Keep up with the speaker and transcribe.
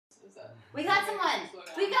We got someone.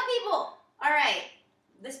 We got people. All right.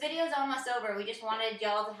 This video is almost over. We just wanted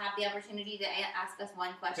y'all to have the opportunity to ask us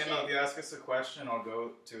one question. Kendall, if you ask us a question, I'll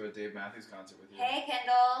go to a Dave Matthews concert with you. Hey,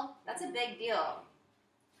 Kendall. That's a big deal.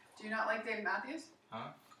 Do you not like Dave Matthews? Huh?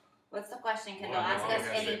 What's the question, Kendall? Well, ask us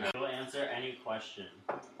anything. We'll answer any question,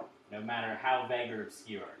 no matter how vague or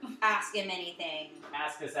obscure. Ask him anything.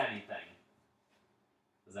 Ask us anything.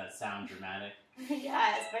 Does that sound dramatic?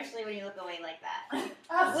 Yeah, especially when you look away like that.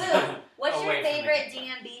 Luke, what's your favorite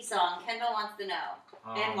DMB song? Kendall wants to know.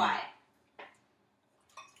 And why?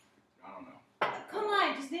 I don't know. Come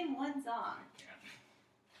on, just name one song. I can't.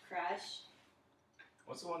 Crush.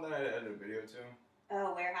 What's the one that I edited a video to?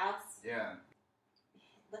 Oh, Warehouse. Yeah.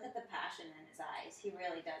 Look at the passion in his eyes. He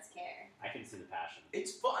really does care. I can see the passion.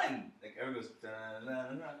 It's fun. Like, everyone goes,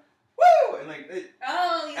 woo! And like,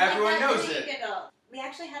 everyone knows it. Kendall. We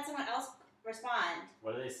actually had someone else respond.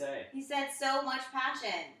 What do they say? He said, so much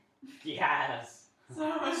passion. Yes. So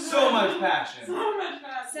much passion. So much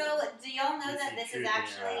passion. So, do y'all know You that see this truth is in your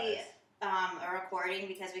actually eyes. a recording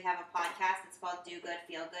because we have a podcast. It's called Do Good,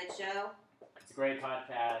 Feel Good Show. It's a great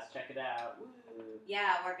podcast. Check it out. Woo.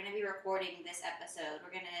 Yeah, we're going to be recording this episode.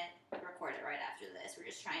 We're going to record it right after this. We're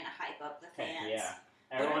just trying to hype up the fans. Yeah.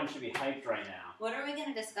 Everyone should be hyped right now. What are we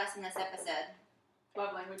going to discuss in this episode?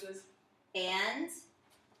 Love languages. And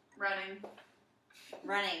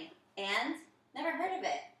Running. And never heard of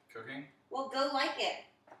it. Cooking? Well, go like it.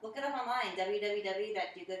 Look it up online,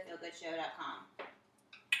 www.dogoodfeelgoodshow.com.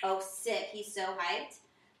 Oh, sick. He's so hyped.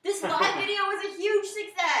 This live video was a huge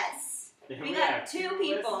success. We got 2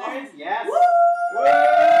 people. Listeners. Yes. Woo! Woo!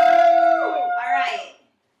 All right.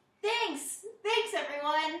 Thanks,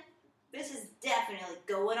 everyone. This is definitely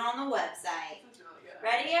going on the website. That's really good.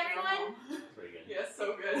 Ready, everyone? Pretty good. Yes,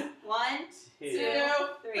 so good. 1, 2, 2,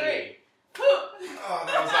 3. 3. Oh,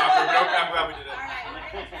 that was awkward. Nope, I'm glad we did it. All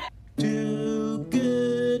right. Do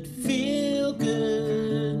good, feel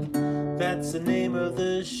good. That's the name of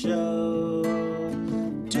the show.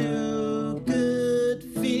 Do good,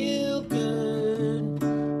 feel good.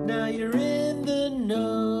 Now you're in the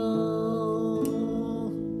know.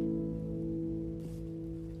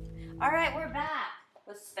 All right, we're back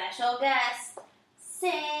with special guest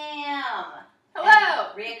Sam. Hello.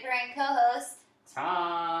 And reoccurring co-host.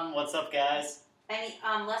 Tom, what's up, guys? Any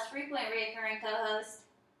less frequent reoccurring co-host.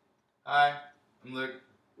 Hi, I'm Luke.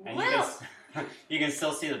 And Luke. you can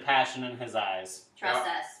still see the passion in his eyes. Trust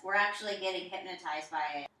us, we're actually getting hypnotized by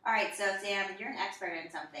it. All right, so Sam, you're an expert in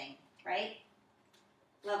something, right?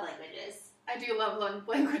 Love languages. I do love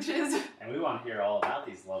languages. And we want to hear all about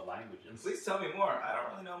these love And languages. please tell me more. I don't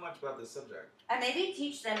really know much about this subject. And maybe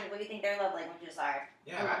teach them what you think their love languages are.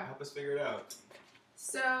 Yeah, Okay. help us figure it out.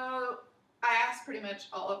 So, I asked pretty much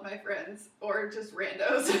all of my friends, or just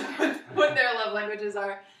randos, what their love languages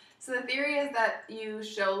are. So the theory is that you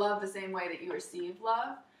show love the same way that you receive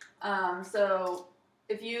love. So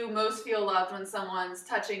if you most feel loved when someone's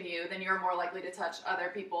touching you, then you're more likely to touch other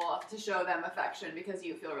people to show them affection because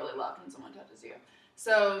you feel really loved when someone touches you.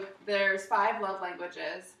 So there's 5 love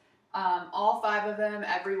languages. All 5 of them,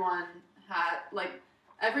 everyone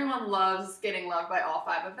loves getting loved by all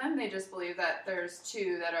 5 of them. They just believe that there's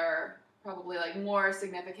 2 that are probably like more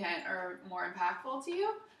significant or more impactful to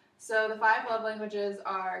you. So the 5 love languages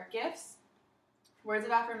are gifts, words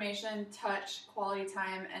of affirmation, touch, quality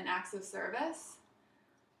time, and acts of service.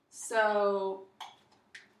 So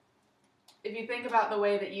if you think about the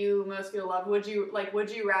way that you most feel loved, would you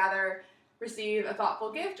rather receive a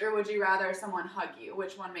thoughtful gift or would you rather someone hug you?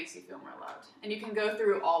 Which one makes you feel more loved? And you can go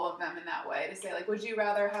through all of them in that way to say, like, would you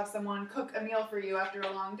rather have someone cook a meal for you after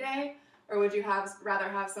a long day? Or would you rather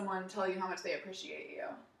have someone tell you how much they appreciate you?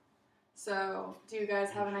 So, do you guys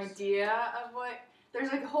have an idea of what...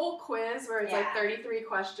 There's like a whole quiz where it's like 33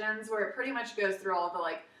 questions where it pretty much goes through all of the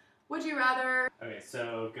like, would you rather... Okay,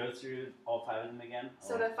 so go through all 5 of them again.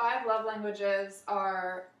 So the 5 love languages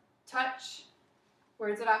are touch,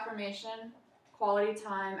 words of affirmation, quality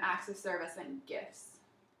time, acts of service, and gifts.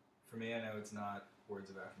 For me, I know it's not words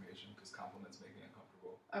of affirmation because compliments make me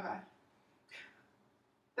uncomfortable. Okay.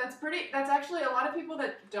 That's actually, a lot of people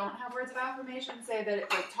that don't have words of affirmation say that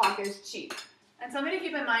like talk is cheap. And something to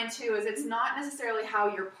keep in mind too is it's not necessarily how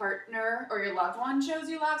your partner or your loved one shows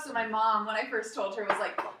you love. So my mom, when I first told her, was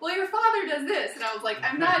like, well, your father does this. And I was like,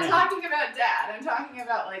 I'm not talking about dad. I'm talking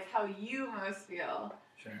about like how you most feel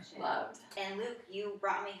Sure. loved. And Luke, you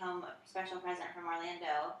brought me home a special present from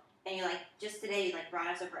Orlando. And you just today, you brought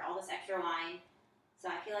us over all this extra wine. So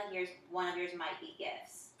I feel like one of yours might be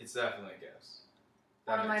gifts. It's definitely gifts.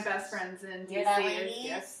 One of my best friends in You're that DC lady? is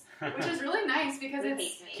gifts. Which is really nice because Luke it's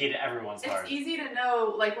hates me. Key to everyone's heart. easy to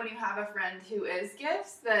know, like, when you have a friend who is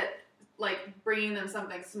gifts, that like bringing them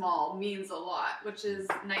something small means a lot, which is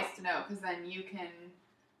nice to know because then you can,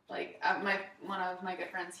 like, one of my good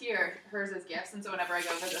friends here, hers is gifts, and so whenever I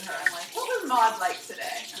go visit her, I'm like, what was Maud like today?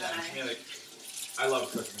 And Yeah, like, I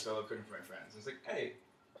love cooking, so I love cooking for my friends. It's like, hey,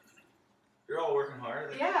 you're all working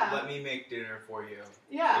hard. Like, yeah. Let me make dinner for you.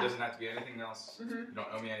 Yeah. It doesn't have to be anything else. Mm-hmm. You don't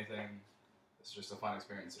owe me anything. It's just a fun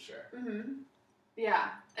experience to share. Mm-hmm. Yeah,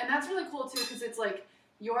 and that's really cool too because it's like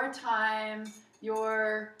your time,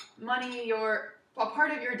 your money, a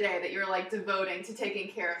part of your day that you're like devoting to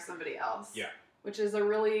taking care of somebody else. Yeah. Which is a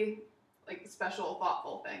really like special,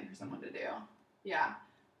 thoughtful thing for someone to do. Yeah.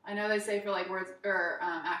 I know they say for like words or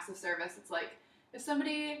acts of service, it's like if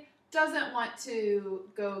somebody doesn't want to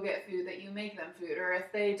go get food, that you make them food, or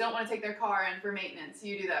if they don't want to take their car in for maintenance,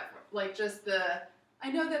 you do that. Like just I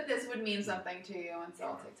know that this would mean something to you, and so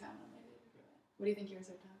I'll take time on my day to do it. What do you think yours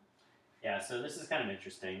are, Tom? Yeah, so this is kind of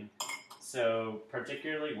interesting. So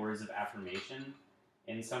particularly words of affirmation,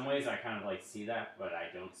 in some ways I kind of like see that, but I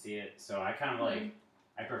don't see it. So I kind of like,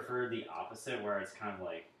 I prefer the opposite where it's kind of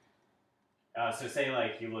like, so say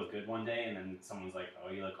like you look good one day and then someone's like,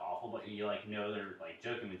 oh, you look awful, but you like know they're like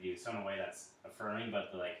joking with you. So in a way that's affirming, but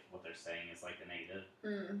like what they're saying is like the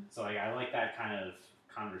negative. So like I like that kind of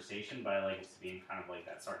conversation, but I like it to be kind of like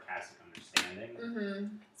that sarcastic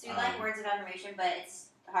understanding. So you like words of affirmation, but it's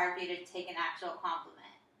hard for you to take an actual compliment.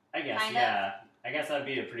 I guess, kind yeah. Of? I guess that'd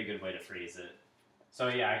be a pretty good way to phrase it. So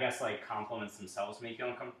yeah, I guess like compliments themselves make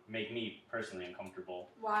me personally uncomfortable.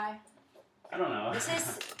 Why? I don't know. This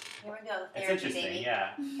is here we go. It's Therapy, interesting, baby.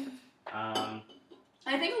 yeah.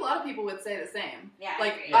 I think a lot of people would say the same. Yeah,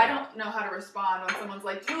 like I agree. I don't know how to respond when someone's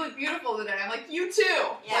like, "You look beautiful today." I'm like, "You too."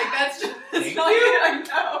 Yeah. Like that's just Thank not you. I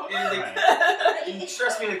know. And, like, But and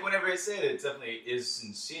trust me, like whenever I say it, it definitely is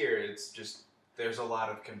sincere. It's just there's a lot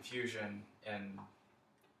of confusion and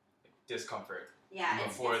discomfort yeah,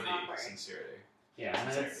 before it's the awkward. sincerity. Yeah,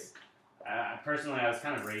 and Sincerity. it's, personally, I was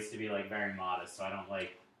kind of raised to be like very modest, so I don't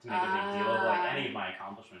like to make a big deal of like any of my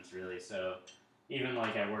accomplishments really. So even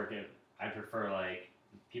like at work, I prefer like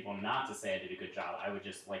people not to say I did a good job. I would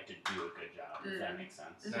just like to do a good job, if that makes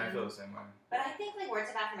sense. No, I feel the same way. But I think like words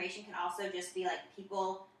of affirmation can also just be like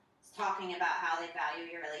people talking about how they value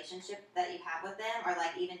your relationship that you have with them, or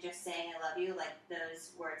like even just saying I love you. Like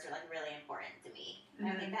those words are like really important to me. And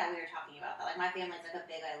I think that we were talking about that. Like my family's like a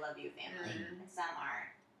big I love you family, and some aren't.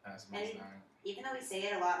 Even though we say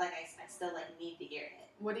it a lot, like I still like need to hear it.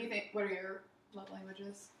 What do you think? What are your love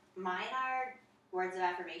languages? Mine are words of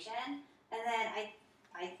affirmation, and then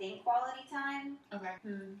I think quality time. Okay.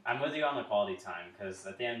 I'm with you on the quality time, because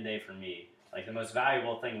at the end of the day for me, like the most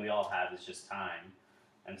valuable thing we all have is just time.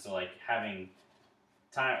 And so like having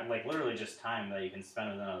time, like literally just time that you can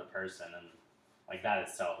spend with another person, and like that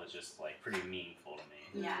itself is just like pretty meaningful to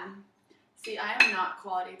me. Yeah. See, I am not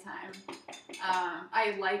quality time.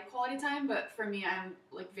 I like quality time, but for me, I'm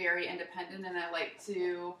like very independent, and I like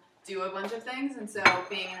to do a bunch of things. And so,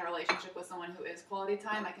 being in a relationship with someone who is quality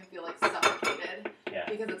time, I can feel like suffocated. Yeah.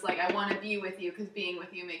 Because it's like I want to be with you, because being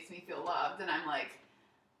with you makes me feel loved, and I'm like,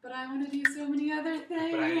 but I want to do so many other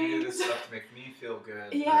things. But I need to do this stuff to make me feel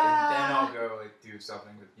good. Yeah. And then I'll go like do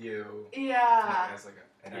something with you. Yeah. Like, as like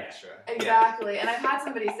an extra. Exactly. And I've had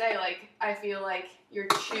somebody say, like, I feel like you're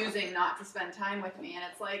choosing not to spend time with me. And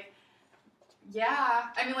it's like, yeah.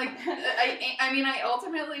 I mean, like, I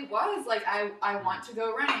ultimately was. Like, I want to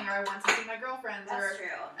go running, or I want to see my girlfriends. That's true.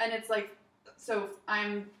 And it's like, so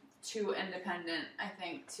I'm too independent, I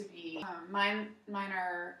think, to be. Mine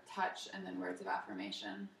are touch and then words of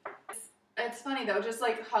affirmation. It's funny, though, just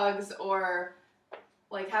like hugs or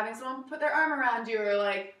like having someone put their arm around you, or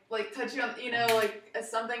like touch you on, like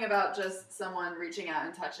something about just someone reaching out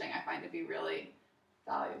and touching, I find to be really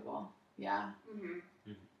valuable. Yeah.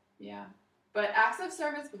 Yeah. But acts of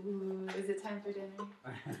service, ooh, is it time for dinner?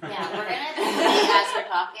 Yeah, we're gonna eat as we're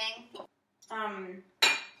talking.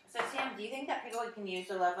 So Sam, do you think that people can use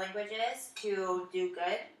the love languages to do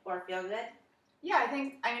good or feel good? Yeah, I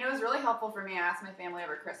mean, it was really helpful for me. I asked my family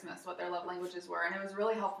over Christmas what their love languages were, and it was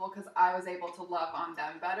really helpful because I was able to love on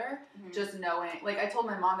them better, just knowing. Like, I told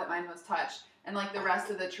my mom that mine was touch, and, like, the rest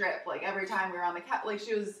of the trip, like, every time we were on the couch, like,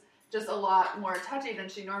 she was just a lot more touchy than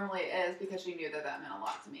she normally is because she knew that meant a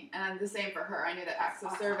lot to me. And the same for her. I knew that acts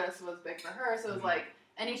of service was big for her, so it was like,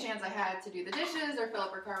 any chance I had to do the dishes or fill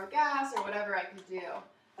up her car with gas or whatever I could do.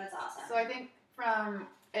 That's awesome. So I think from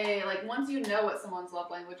once you know what someone's love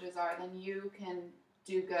languages are, then you can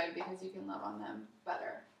do good because you can love on them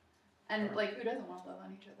better. And, like, who doesn't want to love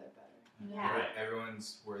on each other better? Yeah. Right.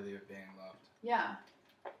 Everyone's worthy of being loved. Yeah.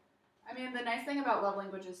 I mean, the nice thing about love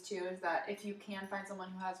languages too is that if you can find someone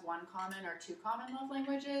who has one common or two common love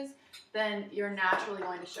languages, then you're naturally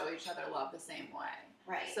going to show each other love the same way.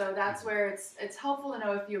 Right. So that's where it's helpful to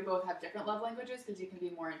know if you both have different love languages because you can be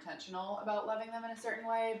more intentional about loving them in a certain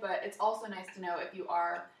way. But it's also nice to know if you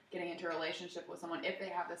are getting into a relationship with someone if they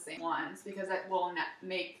have the same ones, because that will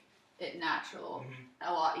make it natural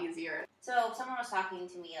a lot easier. So someone was talking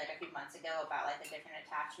to me like a few months ago about like the different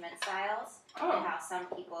attachment styles and how some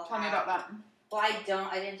people Tell me about that. Well, I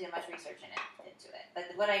didn't do much research into it.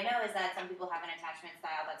 But what I know is that some people have an attachment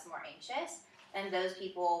style that's more anxious, and those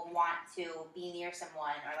people want to be near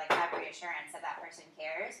someone or like have reassurance that that person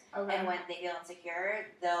cares. Okay. And when they feel insecure,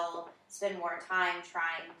 they'll spend more time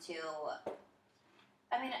trying to.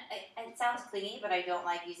 I mean, it sounds clingy, but I don't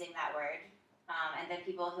like using that word. And then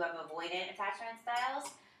people who have avoidant attachment styles,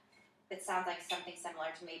 it sounds like something similar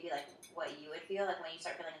to maybe like what you would feel like when you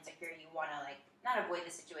start feeling insecure. You want to like not avoid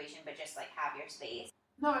the situation, but just like have your space.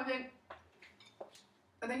 No, I think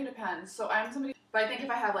it depends. So I'm somebody, but I think if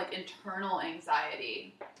I have like internal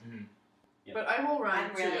anxiety, Yep. but I will run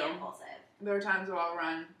I'm really too. impulsive. There are times where I'll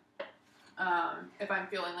run if I'm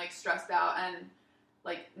feeling like stressed out and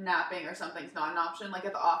like napping or something's not an option. Like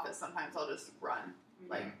at the office, sometimes I'll just run.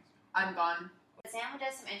 Like I'm gone. Sam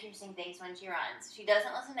does some interesting things when she runs. She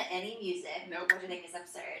doesn't listen to any music, Nope. which I think is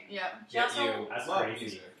absurd. Yeah, She also, you That's love crazy.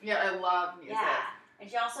 music. yeah, I love music. yeah, and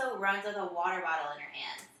she also runs with a water bottle in her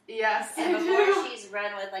hand. Yes, And I before do. she's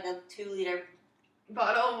run with like a 2-liter,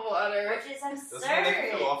 Bottle of water. which is Doesn't that make you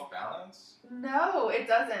absurd. feel off balance? No, it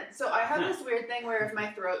doesn't. So I have this weird thing where if my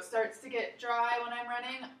throat starts to get dry when I'm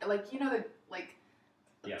running, like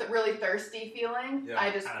Yeah. the really thirsty feeling, Yeah. I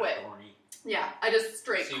just Kinda quit. thorny. Yeah, I just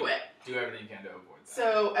straight So you quit. Do everything you can to avoid that.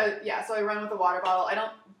 So so I run with a water bottle. I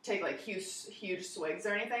don't take like huge swigs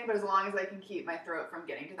or anything, but as long as I can keep my throat from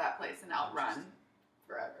getting to that place, and I'll run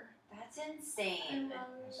forever. That's insane.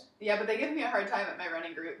 Yeah, but they give me a hard time at my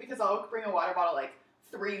running group because I'll bring a water bottle like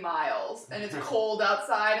 3 miles and it's cold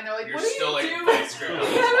outside, and they're like, You're "What are still, you like, doing?" vice grip on this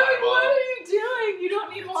Yeah, they're water like, "What bottle." are you doing? You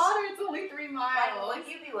don't need water. It's only 3 Like, miles." would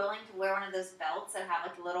you be willing to wear one of those belts that have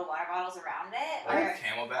like little water bottles around it? Like Or a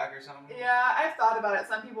Camelback or something? Yeah, I've thought about it.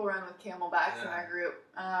 Some people run with Camelbacks in Yeah. our group,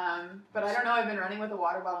 but I don't know. I've been running with a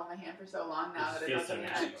water bottle in my hand for so long now that it Feels so doesn't.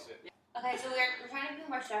 natural. okay, so we're trying to be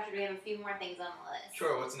more structured. We have a few more things on the list.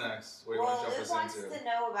 Sure, what's next? What do you Well, want to Luke jump wants us into? to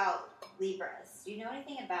know about Libras. Do you know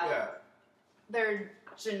anything about? Yeah. They're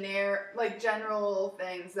general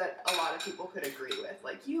things that a lot of people could agree with.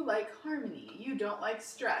 Like, you like harmony, you don't like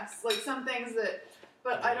stress. Like some things that,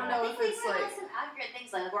 but I don't know I if think it's Libra like. has some accurate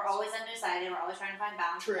things. Like we're always undecided. We're always trying to find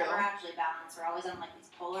balance. True. We're never actually balanced. We're always on like these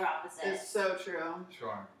polar opposites. It's so true.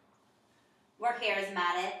 Sure. We're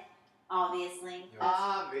charismatic, obviously. You're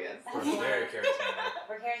Obvious. We're very charismatic.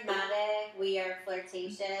 We're charismatic. We are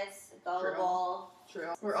flirtatious, gullible.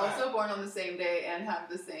 True. We're also born on the same day and have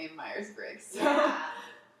the same Myers-Briggs. So. Yeah.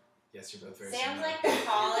 Yes, you're both very Sam's similar. like the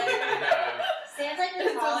taller. Yeah. Sam's like the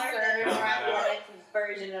It's taller, absurd. more athletic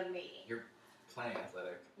version of me. Plenty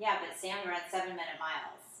athletic. Yeah, but Sam ran 7-minute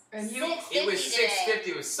miles. And you, 650 It was today.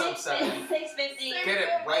 650 with sub 7. 650. Get it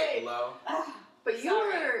right, low. but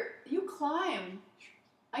you climb.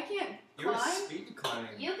 I can't You were climb. speed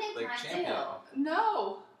climbing. You can like climb champion. too.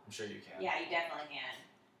 No. I'm sure you can. Yeah, you definitely can.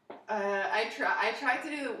 I tried to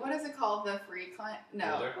do, what is it called? The free climb?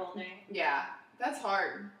 No. Boulder? Bouldering. Yeah. That's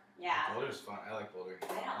hard. Yeah. Boulder's fun. I like bouldering. I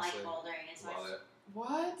don't honestly. like bouldering as much. Love it.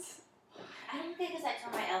 What? I don't think because I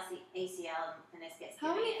tore my ACL and meniscus. How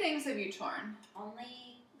many doing it. things have you torn?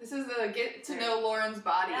 Only. This is the get to know Lauren's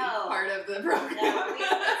body No. part of the program. No,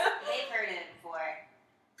 they've heard it before.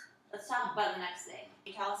 Let's talk about the next thing.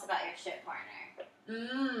 You tell us about your shit corner.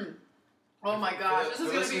 Oh my gosh. This For is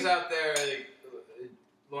the gonna listeners be. out there, like,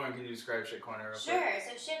 Lauren, can you describe Shit Corner real quick? Sure.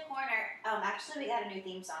 So Shit Corner. Actually, we got a new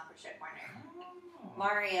theme song for Shit Corner. Oh.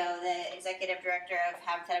 Mario, the executive director of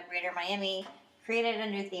Habitat of Greater Miami, created a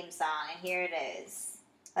new theme song, and here it is.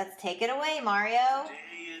 Let's take it away, Mario.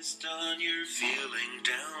 Day is done, you're feeling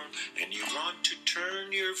down, and you want to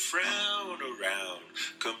turn your frown around.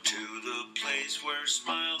 Come to the place where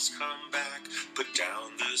smiles come back. Put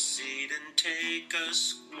down the seat and take a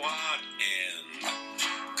squat in.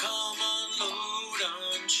 Come unload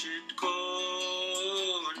on Shit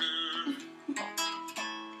Corner.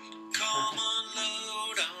 Come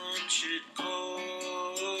unload on Shit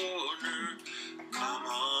Corner. Come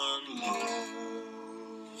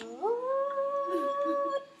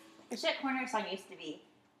unload. The Shit Corner song used to be,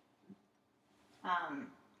 I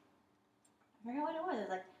forget what it was. It was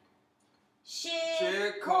like,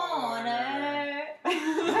 Shit Corner. You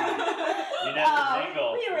know the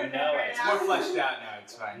jingle. We We remember know it. It's now. more fleshed out now.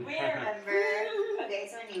 It's fine. We remember. Okay,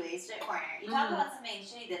 so anyways, lately? Street corner. You talk Mhm. about something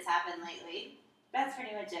shitty that's happened lately. That's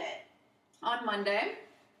pretty much it. On Monday,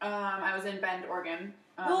 I was in Bend, Oregon.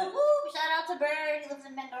 Woo woo! Shout out to Bird. He lives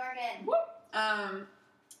in Bend, Oregon.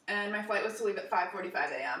 And my flight was to leave at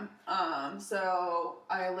 5:45 a.m. So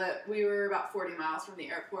we were about 40 miles from the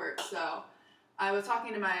airport. So I was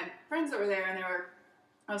talking to my friends that were there, and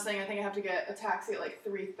I was saying I think I have to get a taxi at like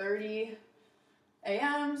 3:30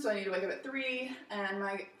 a.m. So I need to wake up at 3. And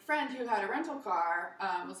my friend who had a rental car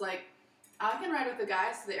was like, I can ride with the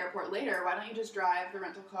guys to the airport later. Why don't you just drive the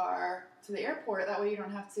rental car to the airport? That way you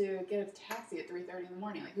don't have to get a taxi at 3:30 in the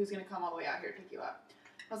morning. Like, who's going to come all the way out here to pick you up?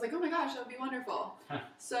 I was like, oh my gosh, that would be wonderful.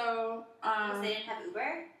 So, Because they didn't have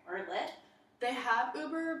Uber or Lyft. they have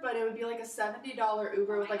Uber, but it would be like a $70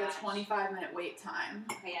 Uber Oh with my like gosh. a 25-minute wait time.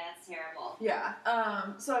 Okay, yeah, that's terrible. Yeah.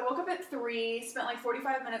 So I woke up at 3, spent like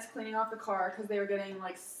 45 minutes cleaning off the car because they were getting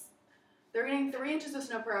 3 inches of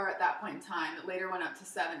snow per hour at that point in time. It later went up to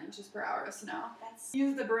 7 inches per hour of snow. That's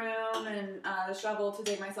Used the broom and the shovel to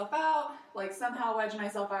dig myself out, like somehow wedge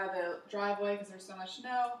myself out of the driveway because there's so much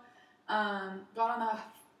snow. Got on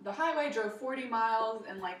the highway, drove 40 miles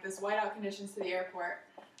in like this whiteout conditions to the airport.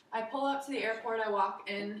 I pull up to the airport, I walk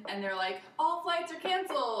in, and they're like, all flights are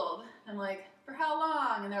canceled. I'm like, for how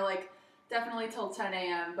long? And they're like, definitely till 10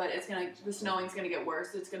 a.m., but the snowing's gonna get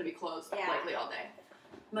worse. It's gonna be closed Yeah. likely all day.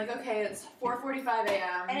 I'm like, okay, it's 4:45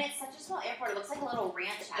 a.m. and it's such a small airport. It looks like a little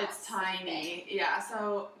ranch house. It's tiny, yeah.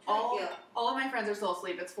 So Really cute. all of my friends are still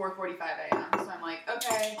asleep. It's 4:45 a.m. So I'm like,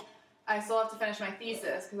 okay, I still have to finish my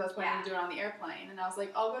thesis because I was planning to do it on the airplane. And I was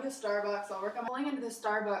like, I'll go to Starbucks. I'll work on pulling into the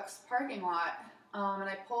Starbucks parking lot, and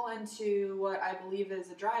I pull into what I believe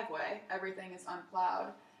is a driveway. Everything is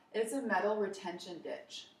unplowed. It's a metal retention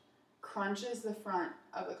ditch. Crunches the front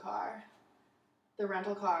of the car, the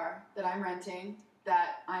rental car that I'm renting,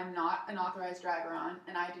 that I'm not an authorized driver on,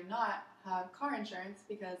 and I do not have car insurance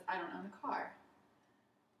because I don't own a car.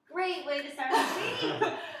 Great way to start the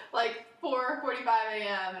week. Like 4:45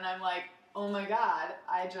 a.m. and I'm like, oh my god,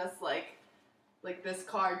 I just like this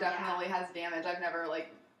car definitely has damage. I've never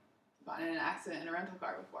like gotten in an accident in a rental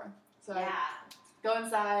car before. So Yeah. I go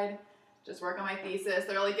inside, just work on my thesis.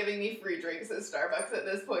 They're like giving me free drinks at Starbucks at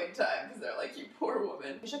this point in time because they're like, you poor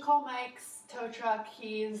woman. You should call Mike's tow truck.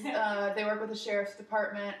 They work with the sheriff's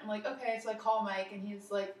department. I'm like, okay, so I call Mike and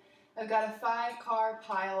he's like, I've got a 5-car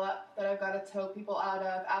pile up that I've got to tow people out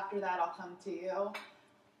of. After that, I'll come to you.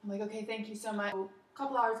 I'm like, okay, thank you so much. A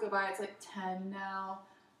couple hours go by, it's like 10 now.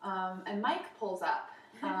 And Mike pulls up.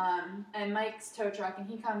 And Mike's tow truck, and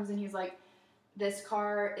he comes and he's like, this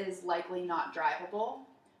car is likely not drivable.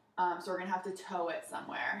 So we're going to have to tow it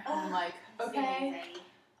somewhere. And I'm like, okay.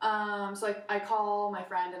 So I call my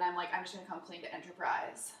friend and I'm like, I'm just going to come clean to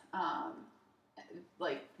Enterprise.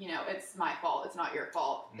 It's my fault. It's not your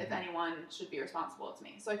fault. Mm-hmm. If anyone should be responsible, it's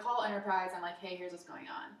me. So I call Enterprise. I'm like, hey, here's what's going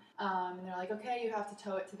on. And they're like, okay, you have to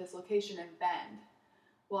tow it to this location in Bend.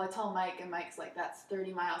 Well, I tell Mike, and Mike's like, that's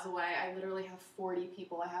 30 miles away. I literally have 40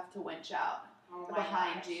 people I have to winch out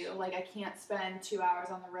behind you. Like, I can't spend 2 hours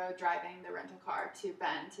on the road driving the rental car to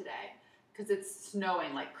Bend today because it's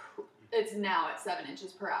snowing like it's now at 7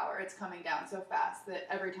 inches per hour. It's coming down so fast that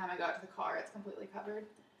every time I go out to the car, it's completely covered.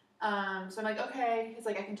 So I'm like, okay. He's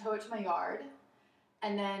like, I can tow it to my yard,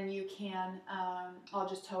 and then you can, I'll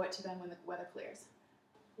just tow it to them when the weather clears.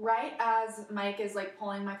 Right as Mike is like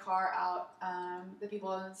pulling my car out, the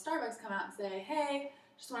people in Starbucks come out and say, hey,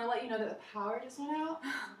 just want to let you know that the power just went out.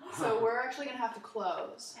 So we're actually going to have to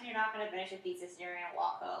close. And you're not going to finish your thesis, you're going to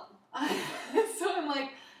walk home. So I'm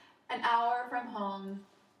like an hour from home.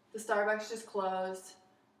 The Starbucks just closed.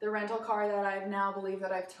 The rental car that I now believe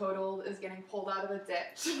that I've totaled is getting pulled out of a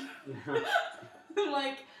ditch. I'm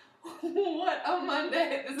like, what a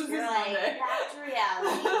Monday. This is You're a like, Monday. that's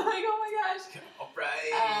reality. I'm like, oh my gosh. All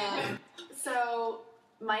right. So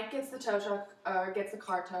Mike gets the tow truck, or gets the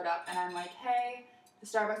car towed up, and I'm like, hey, the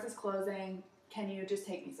Starbucks is closing. Can you just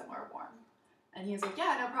take me somewhere warm? And he's like,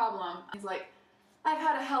 yeah, no problem. He's like, I've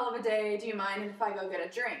had a hell of a day. Do you mind if I go get a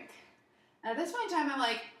drink? And at this point in time, I'm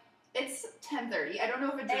like, it's 10:30. I don't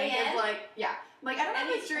know if a drink is like, yeah. I'm like, I don't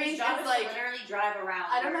know if a drink is like, literally drive around.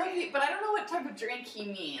 I don't know but I don't know what type of drink he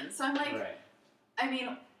means. So I'm like, Right. I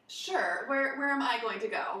mean, sure, where am I going to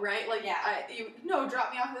go, right? Like, Yeah.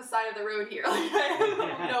 Drop me off the side of the road here. Like,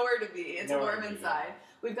 I have nowhere to be. It's Nowhere warm to be. inside.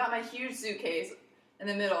 We've got my huge suitcase in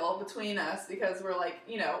the middle between us because we're like,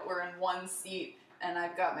 we're in one seat, and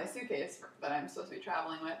I've got my suitcase that I'm supposed to be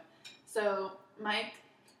traveling with. So Mike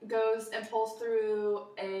goes and pulls through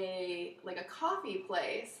a coffee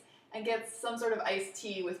place, and gets some sort of iced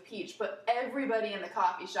tea with peach, but everybody in the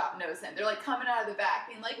coffee shop knows him. They're like coming out of the back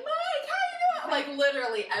being like, Mike, how you doing? Like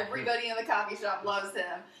literally everybody in the coffee shop loves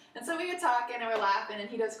him. And so we get talking and we're laughing, and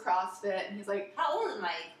he does CrossFit, and he's like, How old is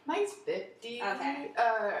Mike? Mike's 50. Okay.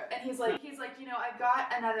 And he's like, you know, I got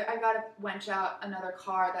to wench out another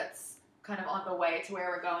car that's kind of on the way to where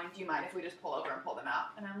we're going. Do you mind if we just pull over and pull them out?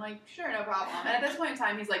 And I'm like, sure, no problem. And at this point in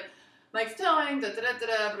time, he's like, Mike's towing, da da da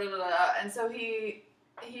da da da da. And so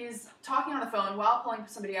he's talking on the phone while pulling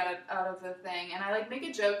somebody out of the thing, and I like make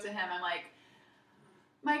a joke to him. I'm like,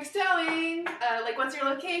 Mike's towing, like, what's your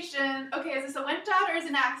location? Okay, is this a winch out or is it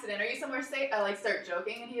an accident? Are you somewhere safe? I like start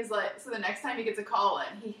joking, and he's like, so the next time he gets a call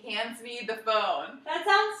in, he hands me the phone. That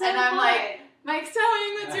sounds so And I'm fun. like, Mike's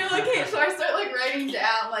towing, what's your location? So I start like writing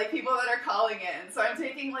down like people that are calling in. So I'm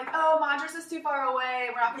taking like, oh, Madras is too far away.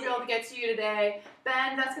 We're not gonna be able to get to you today.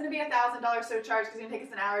 Then that's gonna be $1,000 surcharge because it's gonna take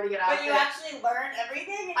us an hour to get out. But you actually learned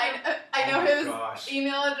everything? I know Oh my his gosh.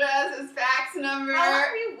 email address, his fax number. How long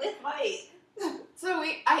were you with Mike? So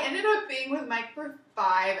I ended up being with Mike for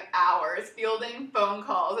 5 hours, fielding phone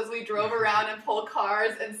calls as we drove around and pulled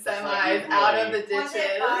cars and semis out of the ditches. Was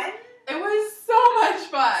it fun? It was so much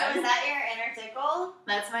So fun. is that your inner tickle?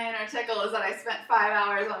 That's my inner tickle, is that I spent 5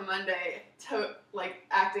 hours on Monday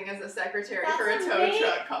acting as a secretary That's for a tow amazing.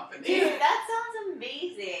 truck company. Dude, that sounds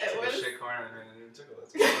amazing. It Like was- a shit corner and then a tickle.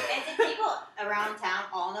 That's good. And did people around town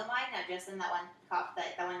all know Mike, not just in that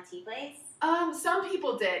one tea place? Some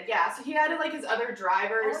people did, yeah. So he had like his other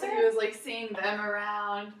drivers, so he Okay. was like seeing them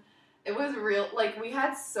around. It was real, like we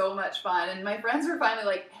had so much fun, and my friends were finally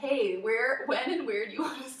like, "Hey, when and where do you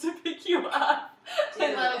want us to pick you up?"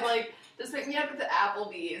 And I was like, "Just pick me up at the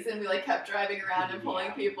Applebee's," and we like kept driving around and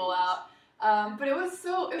pulling people out. But it was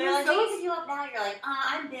so, They're like, "Can pick you up now?" You're like,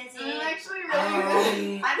 I'm busy. I'm actually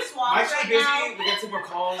really. I'm swamped Mike's right too busy. now. We got some more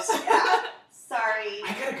calls. Yeah. Sorry.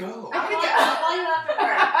 I gotta go. I'll call you after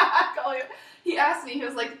work. Call you. He asked me, he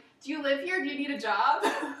was like, "Do you live here? Do you need a job?"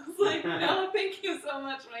 I was like, "No, thank you so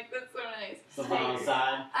much, Mike. That's so nice." Someone on the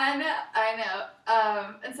side. I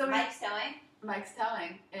know. And so Mike's towing. Mike's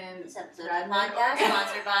towing in This episode of the Redmond, podcast Oregon.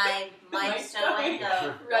 sponsored by Mike's Towing.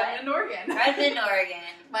 Redmond, Oregon. Redmond, Oregon.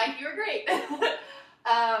 Mike, you were great.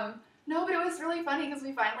 No, but it was really funny because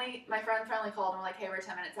my friend finally called and we're like, "Hey, we're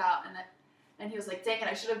 10 minutes out," and he was like, "Dang it,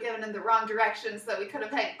 I should have given him the wrong direction so that we could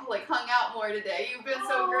have hung out more today. You've been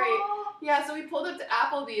so great." Yeah, so we pulled up to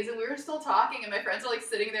Applebee's and we were still talking, and my friends are like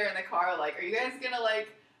sitting there in the car, like, "Are you guys gonna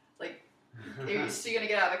is she gonna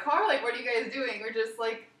get out of the car? Like, what are you guys doing?" We're just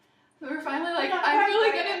like, we were finally like, Not "I'm quite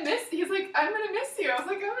really ready. gonna miss." He's like, "I'm gonna miss you." I was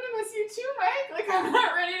like, "I'm gonna miss you too, Mike. Like, I'm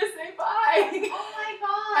not ready to say bye." Oh my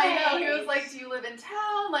god. I know. He was like, "Do you live in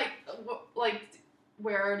town?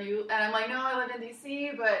 Where do you?" And I'm like, "No, I live in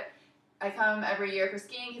DC, but I come every year for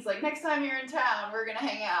skiing." He's like, "Next time you're in town, we're gonna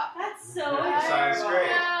hang out." That's so Sounds adorable. great.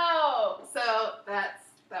 No. So that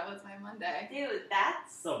was my Monday. Dude,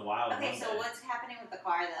 that's It's a wild okay. So Monday. what's happening with the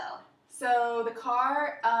car though? So the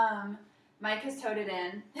car, Mike has towed it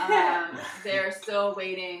in. They're still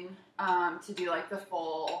waiting to do like the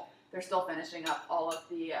full. They're still finishing up all of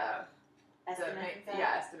the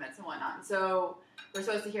estimates and whatnot. And so we're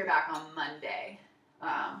supposed to hear back on Monday.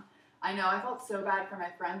 I know I felt so bad for my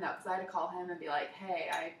friend though, because I had to call him and be like, "Hey,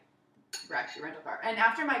 I wrecked your rental car." And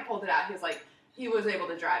after Mike pulled it out, he was like, he was able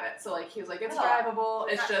to drive it. So like he was like, "It's Oh, drivable.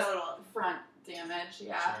 It's not just totaled. front damage."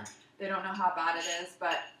 Yeah. Sure. They don't know how bad it is,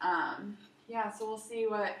 but yeah. So we'll see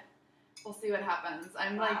what happens.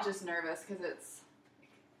 I'm Wow. like just nervous because it's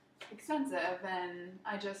expensive, and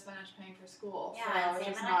I just finished paying for school. Yeah, so and it's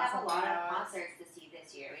Sam just and I not have a something lot I of was- concerts to see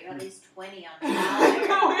this year. We have at least 20 on the I calendar.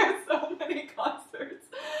 know, we have so many concerts.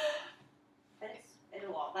 But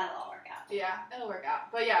that'll all work out. Yeah, it'll work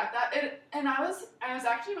out. But yeah, I was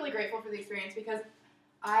actually really grateful for the experience because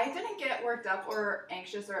I didn't get worked up or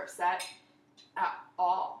anxious or upset at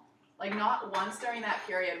all. Like, not once during that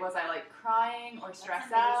period was I like crying or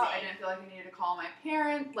stressed out. I amazing. didn't feel like I needed to call my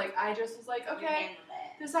parents. Like, I just was like, You okay, handled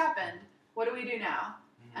it. this happened. What do we do now?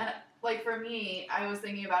 And like for me, I was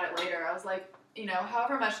thinking about it later. I was like,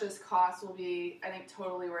 however much this costs will be, I think,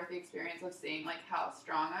 totally worth the experience of seeing like how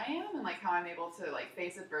strong I am and like how I'm able to like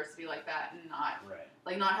face adversity like that and not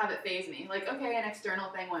have it phase me. Like, okay, an external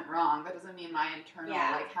thing went wrong. That doesn't mean my internal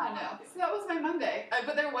Yeah, how. I know. So that was my Monday.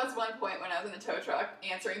 But there was one point when I was in the tow truck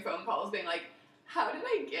answering phone calls, being like, "How did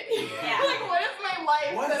I get here? Yeah. Like, what is my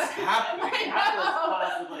life? What's that happening? I How does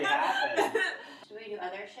know. possibly happen? Should we do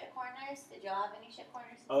other shit corners? Did y'all have any shit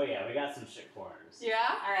corners? Oh yeah, we got some shit corners. Yeah.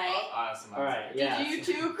 All right. Awesome. All right. Yeah. Did you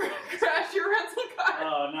two crash your rental car?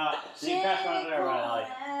 Oh no, she crashed one Shit there, but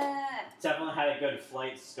like corner. definitely had a good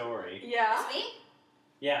flight story. Yeah. This week?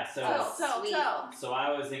 Yeah, so Sweet. so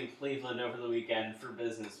I was in Cleveland over the weekend for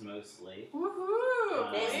business mostly.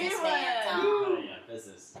 Woohoo! Business Cleveland. man, Tom. Oh, yeah,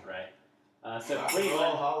 business, right? So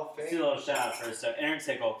Cleveland. Hall of Let's Fame. do a little shout out first. So Aaron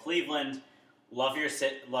Tickle, Cleveland. Love your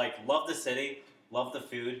love the city, love the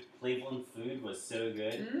food. Cleveland food was so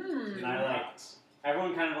good. And I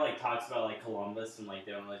everyone kind of like talks about like Columbus and like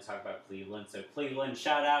they don't really talk about Cleveland. So Cleveland,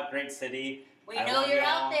 shout out, great city. We I know love you're y'all.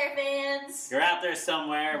 out there, fans. You're out there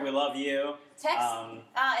somewhere. We love you. Text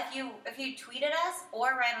if you tweet at us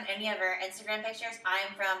or write on any of our Instagram pictures,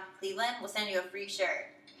 I'm from Cleveland, we'll send you a free shirt.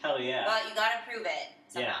 Hell yeah. But you gotta prove it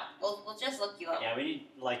somehow. We'll just look you up. Yeah, we need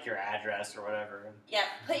like your address or whatever. Yeah,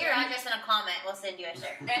 put your address in a comment, we'll send you a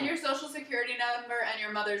shirt. And your social security number and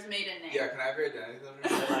your mother's maiden name. Yeah, can I have your identity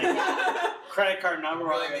So, number? like, credit card number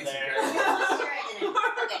Really while you're makes you there. crazy. What's your identity?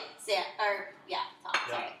 Okay,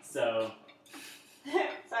 so Tom, Yeah,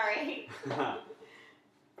 so sorry.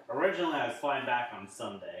 originally I was flying back on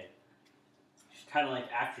Sunday. Kind of like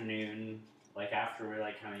afternoon, like after we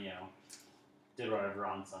like kind of, did whatever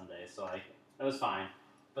on Sunday. So like, it was fine.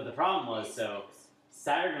 But the problem was, so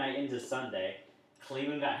Saturday night into Sunday,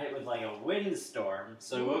 Cleveland got hit with like a windstorm.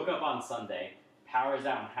 So we woke up on Sunday, power's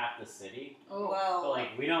out in half the city. Oh, Whoa. But like,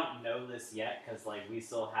 we don't know this yet because like we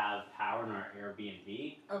still have power in our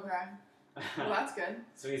Airbnb. okay. Well, that's good.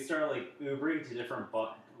 So we started like Ubering to different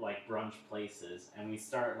like brunch places, and we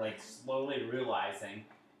start like slowly realizing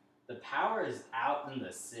the power is out in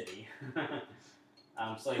the city.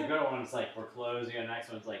 So like, you go to one, it's like we're closed. You go to the next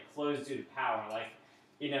one, it's like closed due to power. Like,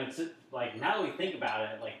 like now that we think about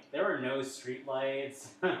it, like there were no street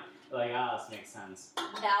lights. Like, this makes sense.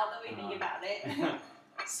 Now that we think about it.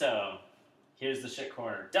 So here's the shit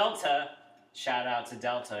corner. Delta, shout out to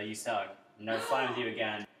Delta. You suck. Never flying with you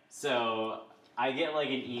again. So I get like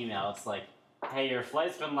an email. It's like, hey, your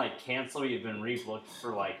flight's been like canceled. You've been rebooked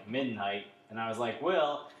for like midnight. And I was like,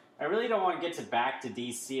 Will, I really don't want to get back to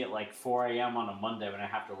DC at like 4 a.m. on a Monday when I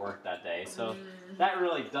have to work that day. So that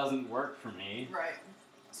really doesn't work for me. Right.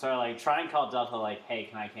 So I like try and call Delta like, hey,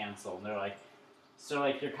 can I cancel? And they're like, so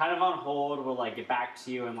like you're kind of on hold. We'll like get back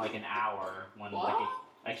to you in like an hour when like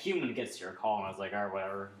a human gets your call. And I was like, all right,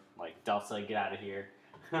 whatever. Like Delta, get out of here.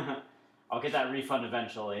 I'll get that refund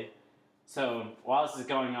eventually. So while this is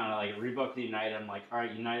going on, I like rebook the United. I'm like, all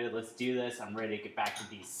right, United, let's do this. I'm ready to get back to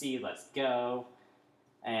DC. Let's go.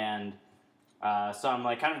 And so I'm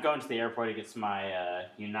like kind of going to the airport to get to my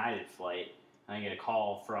United flight. And I get a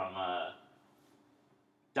call from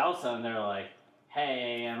Delta, and they're like,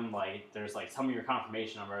 hey, and I'm like, there's like some of your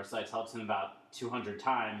confirmation number. So I tell it to them about 200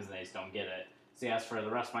 times, and they just don't get it. So he asks for the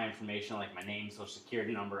rest of my information, like my name, social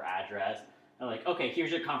security number, address. They're like, okay,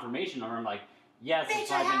 here's your confirmation number. I'm like, yes, that's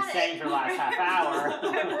what I've been saying for the last half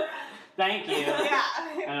hour. Thank you. Yeah.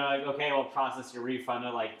 And they're like, okay, we'll process your refund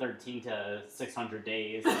in like 13 to 600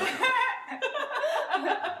 days.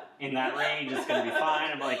 In that range, it's going to be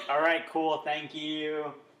fine. I'm like, all right, cool, thank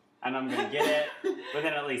you. And I'm going to get it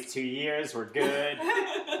within at least 2 years. We're good.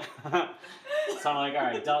 So I'm like, all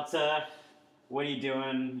right, Delta, what are you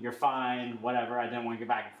doing? You're fine, whatever. I didn't want to get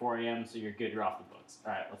back at 4 a.m., so you're good. You're off the books.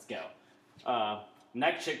 All right, let's go.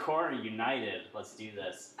 Next shit corner, United. Let's do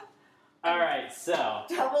this. All right, so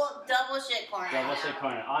Double shit corner. double shit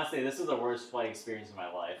corner. Honestly, this is the worst flight experience of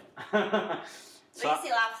my life. Tracy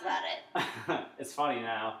laughs about it. It's funny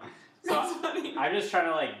now. So That's funny. I'm just trying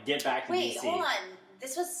to like get back to Wait, DC. hold on.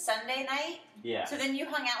 This was Sunday night? Yeah. So then you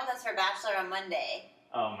hung out with us for Bachelor on Monday.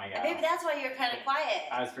 Oh my And god. maybe that's why you're kind of quiet.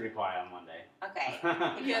 I was pretty quiet on Monday. Okay.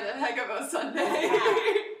 Yeah, the heck of a Sunday.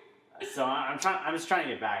 So I'm just trying to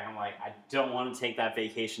get back. I'm like, I don't want to take that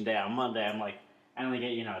vacation day on Monday. I'm like, I only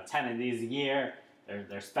get 10 of these a year.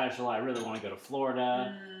 They're special. I really want to go to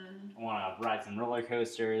Florida. I want to ride some roller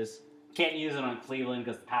coasters. Can't use it on Cleveland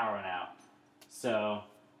because the power went out. So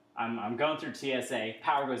I'm going through TSA.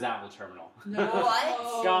 Power goes out in the terminal. No. What?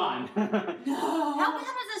 It's gone. How bad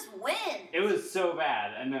was this wind? It was so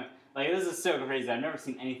bad, and like this is so crazy. I've never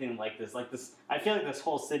seen anything like this. Like this, I feel like this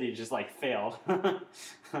whole city just like failed.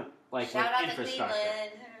 Like Shout with out to infrastructure.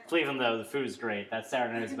 Cleveland. Cleveland, though, the food is great. That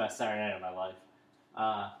Saturday night was the best Saturday night of my life.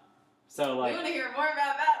 So We like, want to hear more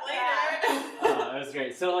about that later. it was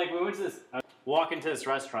great. So like, we went to this, walk into this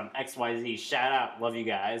restaurant, XYZ. Shout out, love you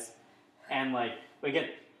guys. And like,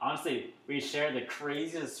 honestly, we share the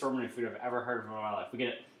craziest assortment of food I've ever heard of in my life.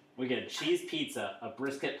 We get a cheese pizza, a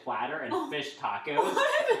brisket platter, and fish tacos.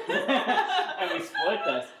 And we split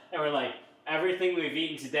this, and we're like, everything we've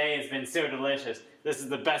eaten today has been so delicious. This is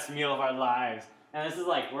the best meal of our lives. And this is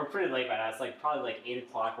like, we're pretty late by now. It's like probably like 8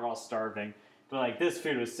 o'clock. We're all starving. But like, this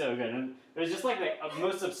food was so good. And it was just like the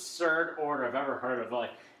most absurd order I've ever heard of.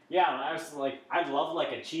 Like, Yeah, I was like, I'd love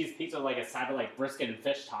like a cheese pizza, like a side of like brisket and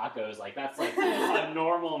fish tacos. Like that's like a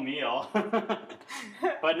normal meal.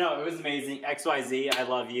 But no, it was amazing. XYZ, I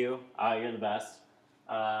love you. You're the best.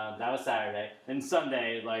 That was Saturday. Then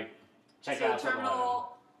Sunday, like, check out the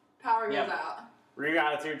terminal power goes Yep. out. We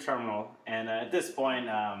got through terminal, and at this point,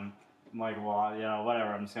 I'm like, well, you know, whatever.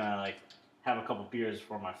 I'm just gonna like have a couple beers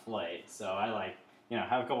before my flight. So I like, you know,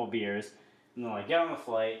 have a couple beers, and then like get on the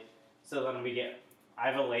flight. So then I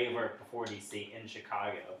have a layover before DC in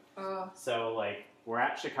Chicago. Oh. So like we're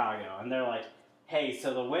at Chicago, and they're like, hey,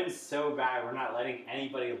 so the wind's so bad, we're not letting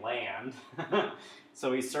anybody land.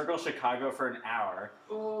 So we circle Chicago for an hour.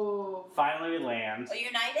 Oh. Finally, we land. Oh,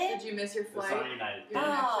 United? Did you miss your It's flight? on United. You didn't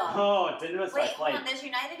Oh. Oh, didn't miss my Wait, flight. hold on. Does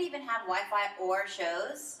United even have Wi-Fi or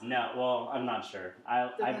shows? No, well, I'm not sure. I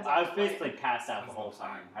Depends was on the basically passed out the whole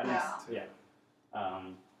time. I didn't,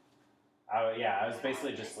 I was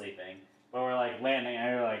basically just sleeping. But we're like landing,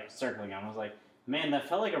 and we were like circling. I was like, man, that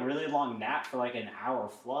felt like a really long nap for like an hour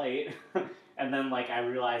flight. And then like I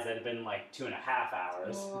realized it had been like 2.5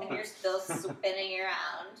 hours. Oh. And you're still spinning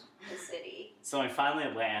around the city. So I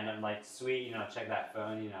finally land. I'm like, sweet, you know, check that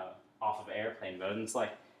phone, you know, off of airplane mode. And it's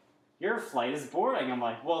like, your flight is boarding. I'm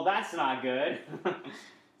like, well, that's not good.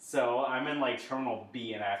 So I'm in like Terminal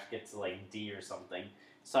B, and I have to get to like D or something.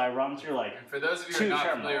 So I run through like And for those of you who are Two not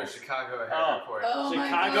familiar terminals. with Chicago O'Hare Oh. Airport, Oh my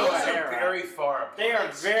Chicago God. those O'Hare. are very far apart. They are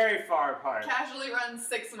very far apart. Casually run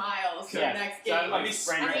 6 miles to Yes. the next So game. let me I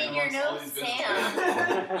spring I right mean, you're amongst all no these business Sam.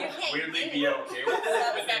 people. You can't Weirdly do be okay with it,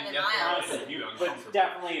 sub but then 7 you have to miles. realize you But uncomfortable.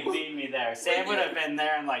 definitely beat me there. Sam would have been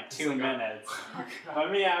there in like 2 minutes.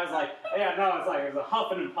 But me, I was like, yeah, no, it's like, it was a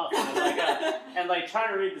huffing and puffing. I was like, and like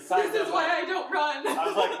trying to read the signs. This I is was why like, I don't run. I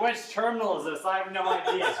was like, which terminal is this? I have no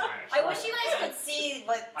idea. I wish you guys could see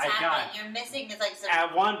what's I got happening. You're missing this like some.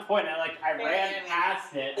 At one point, I Very ran animated.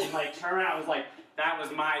 past it and like turned around. I was like, that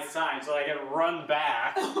was my sign, so I could run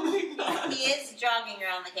back. Oh my god. He is jogging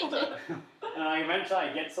around the kitchen. And like, eventually,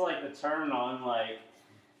 I get to like the terminal and like,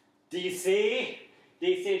 DC,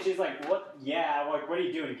 and she's like, what? Yeah, like, what are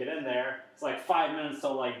you doing? Get in there. It's like 5 minutes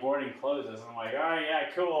till like boarding closes. I'm like, all right, yeah,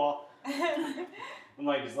 cool. I'm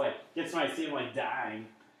like, just like, get to my seat, I'm like dying.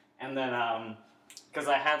 And then, because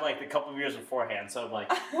I had like a couple of beers beforehand, so I'm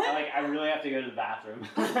like, I really have to go to the bathroom.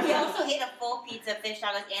 He also ate a full pizza, fish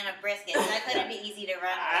tacos, and a brisket, so that couldn't be easy to run.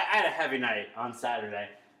 I had a heavy night on Saturday.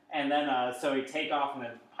 And then, so we take off, and the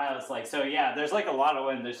pilot's like, so yeah, there's like a lot of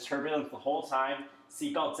wind, there's turbulence the whole time,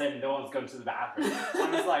 seatbelts in, no one's going to the bathroom. I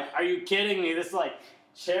was like, are you kidding me? This is like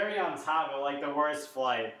cherry on top of like the worst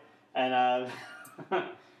flight. And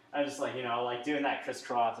I just like, you know, like doing that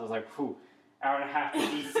crisscross, I was like, whew, hour and a half to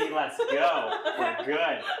DC, let's go. We're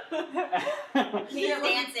good. He's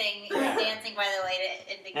dancing. He's dancing, by the way,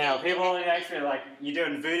 to indicate. You know, people next to me are like, you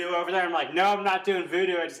doing voodoo over there? I'm like, no, I'm not doing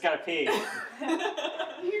voodoo, I just gotta pee.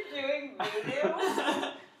 You're doing voodoo?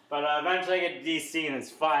 But eventually I get to DC and it's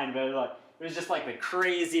fine, but it was just like the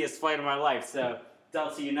craziest flight of my life. So,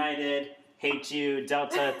 Delta United, hate you.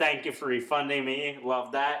 Delta, thank you for refunding me,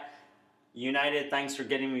 love that. United, thanks for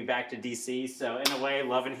getting me back to DC. So, in a way,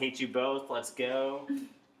 love and hate you both, let's go.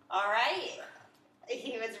 All right.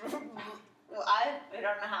 He was. Well, I don't know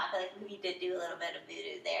how. I feel like we did do a little bit of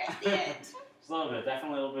voodoo there at the end. Just a little bit,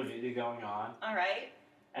 definitely a little bit of voodoo going on. All right.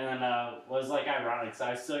 And then was like ironic, so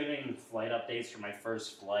I was still getting flight updates for my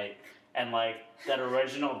first flight, and like that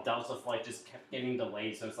original Delta flight just kept getting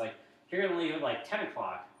delayed. So it's like you're gonna leave at like 10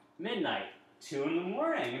 o'clock, midnight, 2 in the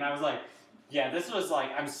morning, and I was like, yeah, this was like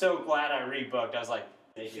I'm so glad I rebooked. I was like,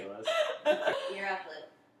 ridiculous. You're up, Luke.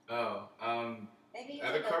 Oh, Maybe you I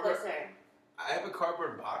have should a go cardboard- closer. I have a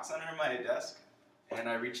cardboard box under my desk, and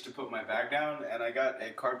I reached to put my bag down, and I got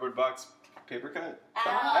a cardboard box paper cut.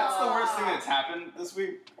 Ow. That's the worst thing that's happened this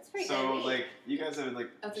week. That's pretty So, good. like, you guys have, like,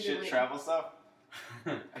 That's a good shit week. travel stuff.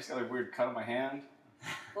 I just got a weird cut on my hand.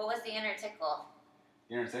 What was the inner tickle?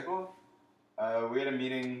 Inner tickle? We had a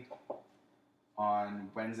meeting on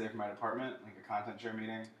Wednesday for my department, like a content share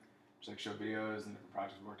meeting. Just, like, show videos and different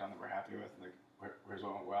projects we worked on that we're happy with, like, where's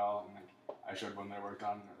what went well, and, like, I showed one that I worked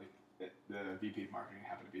on, and, like, the VP of marketing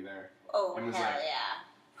happened to be there. Oh, It was hell like- yeah.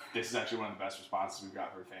 This is actually one of the best responses we've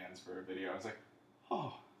got for fans for a video. I was like,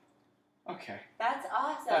 oh, okay. That's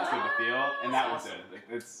awesome. That's good to feel. And that was it. Like,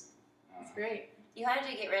 it's It's great. You had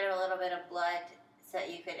to get rid of a little bit of blood so that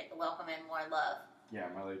you could welcome in more love. yeah,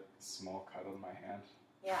 my like small cut on my hand.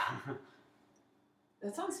 Yeah.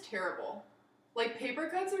 That sounds terrible. Like paper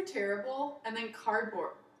cuts are terrible, and then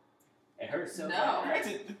cardboard. It hurts so No. bad.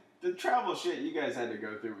 Granted, the travel shit you guys had to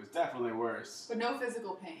go through was definitely worse. But no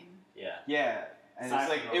physical pain. Yeah. Yeah, and Aside it's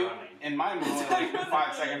like from the running. in mine was only like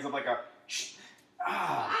 5 seconds of like a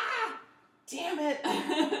ah, Damn it.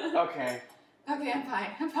 Okay, Okay.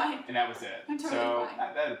 I'm fine. And that was it. I'm totally so fine.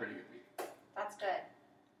 that had a pretty good week. That's good.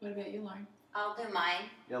 What about you, Lauren? I'll do mine.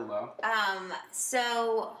 Yellow.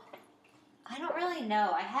 So I don't really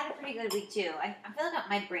know. I had a pretty good week too. I feel like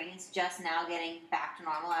my brain's just now getting back to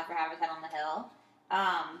normal after having been on the hill.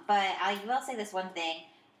 But I will say this one thing.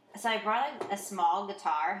 So I brought a small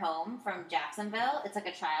guitar home from Jacksonville. It's like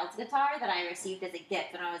a child's guitar that I received as a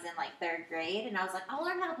gift when I was in like 3rd grade. And I was like, I'll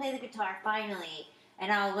learn how to play the guitar finally.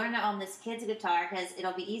 And I'll learn it on this kid's guitar because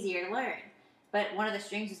it'll be easier to learn. But one of the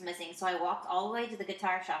strings was missing. So I walked all the way to the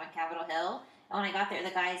guitar shop in Capitol Hill. And when I got there, the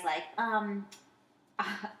guy's like,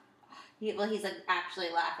 he's like actually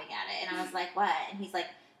laughing at it. And I was like, what? And he's like,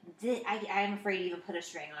 I'm afraid to even put a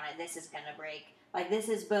string on it. This is going to break. Like, this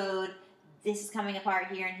is bowed. This is coming apart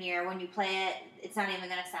here and here. When you play it, it's not even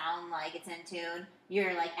going to sound like it's in tune.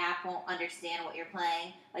 Your, like, app won't understand what you're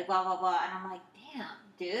playing. Like, blah, blah, blah. And I'm like, damn,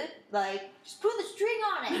 dude. Like, just put the string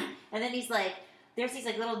on it. And then he's like, there's these,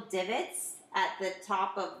 like, little divots at the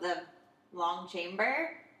top of the long chamber.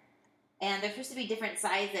 And they're supposed to be different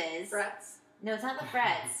sizes. Frets. No, it's not the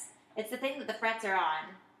frets. It's the thing that the frets are on.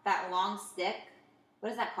 That long stick.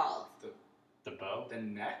 What is that called? The bow? The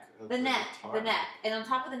neck? Of The neck. guitar? The neck. And on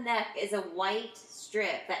top of the neck is a white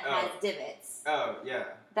strip that has divots. Oh, yeah.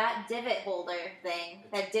 That divot holder thing,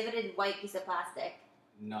 that divoted white piece of plastic,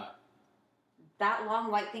 Nut. that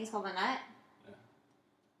long white thing's called a nut? Yeah.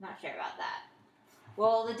 Not sure about that.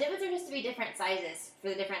 Well, the divots are just to be different sizes for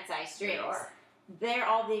the different size strings. They are. They're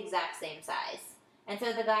all the exact same size. And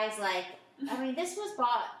so the guy's like, I mean, this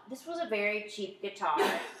was a very cheap guitar,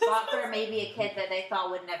 bought for maybe a kid that they thought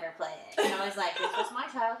would never play it. And I was like, this was my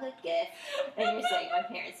childhood gift, and you're saying my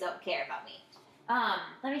parents don't care about me.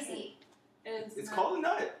 Let me see. It's called a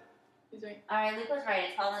nut. He's right. Alright, Luke was right,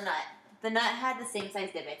 it's called a nut. The nut had the same size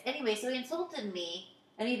divots. Anyway, so he insulted me,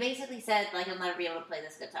 and he basically said, like, I'll never be able to play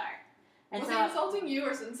this guitar. And Was so he insulting you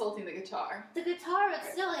or insulting the guitar? the guitar, but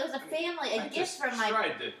still, it was a family, a gift from my...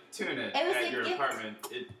 tried to tune it, It was at a your gift. apartment.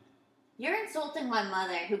 You're insulting my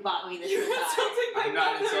mother who bought me this You're guitar. insulting my I'm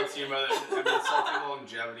not mother. insulting your mother. I'm insulting the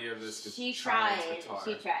longevity of this She child's tried. guitar.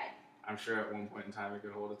 She tried. I'm sure at one point in time it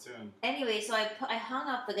could hold a tune. Anyway, so I hung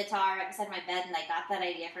up the guitar right beside my bed, and I got that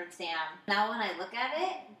idea from Sam. Now when I look at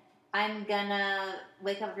it, I'm gonna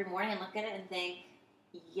wake up every morning and look at it and think,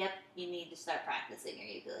 yep, you need to start practicing your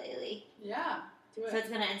ukulele. Yeah, do So it. it's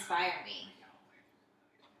gonna inspire me.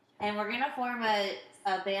 And we're gonna form a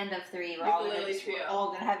band of 3. We're all Ukulele trio.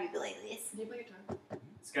 gonna have ukuleles. Do you play guitar?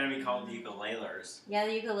 It's gonna be called the Ukulelers. Yeah,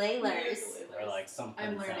 the ukulelers. Or like something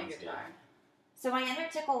I'm learning sounds guitar. So my inner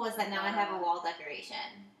tickle was that now I have a wall decoration.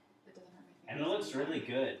 It doesn't hurt my good. And it looks really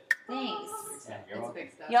good. Thanks. Yeah, you're It's welcome.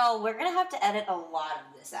 big stuff. Yo, we're gonna have to edit a lot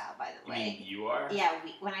of this out, by the You mean way. you are? Yeah,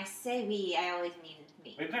 when I say we, I always mean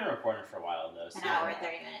me. We've been recording for a while though. So An hour, 30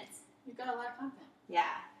 minutes. You've got a lot of content. Yeah.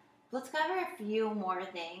 Let's cover a few more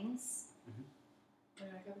things. We're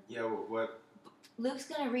gonna cover- Yeah, what? Luke's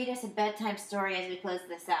gonna read us a bedtime story as we close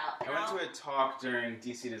this out. I went to a talk during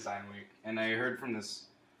DC Design Week, and I heard from this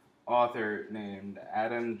author named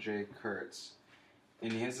Adam J. Kurtz,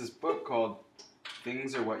 and he has this book called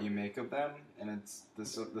 "Things Are What You Make of Them," and it's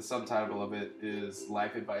the subtitle of it is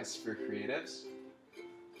 "Life Advice for Creatives."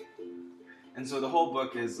 And so the whole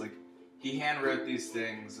book is like he handwrote these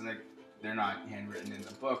things, and they're not handwritten in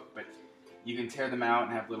the book, but you can tear them out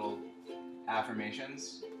and have little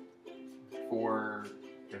affirmations for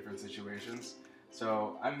different situations.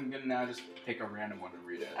 So I'm gonna now just pick a random one and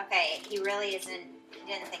read it. Okay, he really isn't. He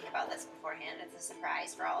didn't think about this beforehand. It's a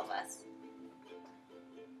surprise for all of us.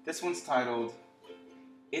 This one's titled,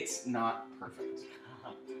 "It's Not Perfect."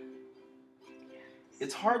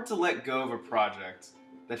 It's hard to let go of a project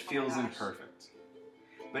that feels gosh. imperfect.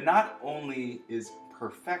 But not only is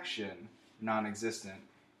perfection non-existent,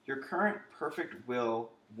 your current perfect will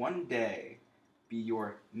one day be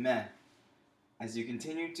your meh as you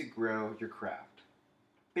continue to grow your craft.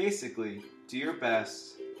 Basically, do your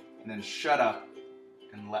best and then shut up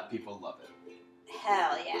and let people love it.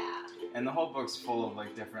 Hell yeah. And the whole book's full of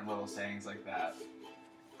like different little sayings like that.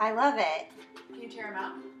 I love it. Can you tear them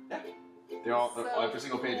out? They're all So every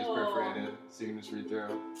single page is cool. perforated, so you can just read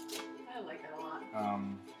through. I like that a lot.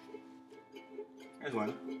 Here's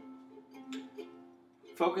one.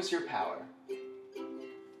 Focus your power.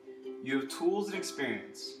 You have tools and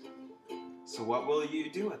experience. So what will you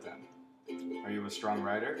do with them? Are you a strong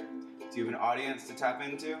writer? Do you have an audience to tap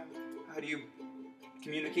into? How do you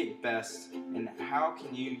communicate best? And how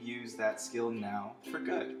can you use that skill now for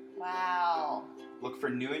good? Wow. Look for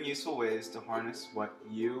new and useful ways to harness what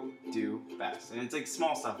you do best. And it's like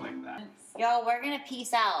small stuff like that. Yo, we're gonna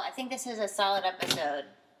peace out. I think this is a solid episode.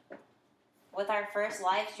 with our first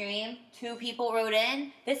live stream. 2 people wrote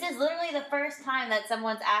in. This is literally the first time that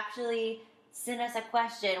someone's actually sent us a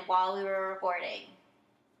question while we were recording.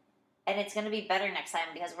 And it's going to be better next time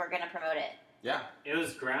because we're going to promote it. Yeah. It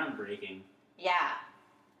was groundbreaking. Yeah.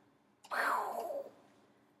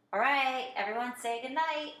 All right, everyone say good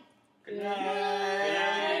night. Good Good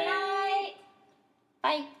night.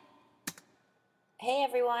 Bye. Hey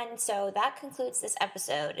everyone, so that concludes this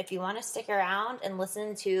episode. If you want to stick around and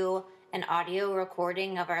listen to an audio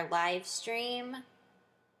recording of our live stream,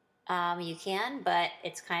 you can, but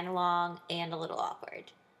it's kind of long and a little awkward.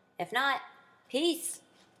 If not, peace.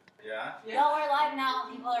 Yeah. No, we're live now.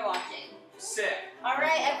 People are watching. Sick. All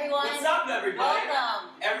right, everyone. What's up, everybody? Welcome.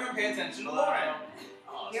 Everyone pay attention to Lauren.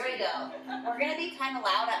 Here we go. We're going to be kind of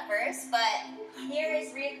loud at first, but here is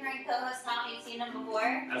reoccurring co-host Tom. You've seen him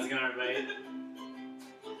before. How's it going, everybody?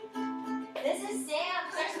 This is Sam,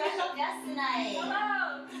 who's our special guest tonight.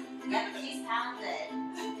 Hello. Yep, she's talented.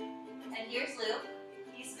 And here's Luke.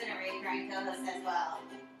 He's been a reoccurring co-host as well.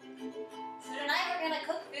 So tonight we're going to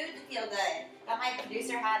cook food to feel good. Got my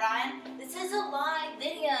producer hat on. This is a live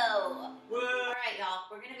video. Alright, y'all.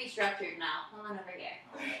 We're going to be structured now. Come on over here.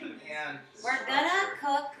 And We're gonna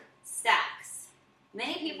cook stacks.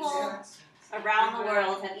 Many people around the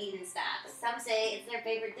world have eaten stacks. Some say it's their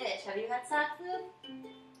favorite dish. Have you had stacks, Luke?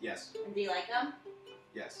 Yes. And do you like them?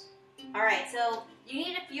 Yes. Alright, so you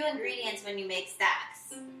need a few ingredients when you make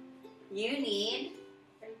stacks. You need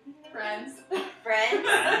Friends. friends.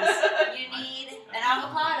 You need an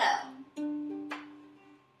avocado.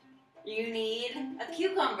 You need a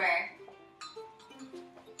cucumber.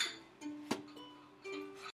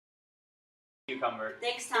 Cucumber.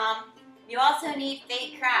 Thanks, Tom. You also need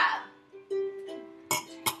fake crab.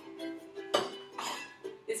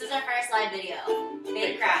 This is our first live video.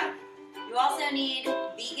 Fake crab. You also need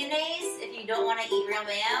veganese if you don't want to eat real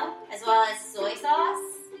mayo, as well as soy sauce,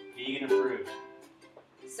 Vegan approved.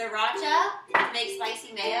 sriracha to make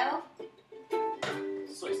spicy mayo,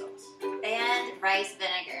 Soy sauce. and rice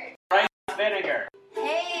vinegar. Vinegar.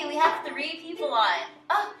 Hey, we have 3 people on.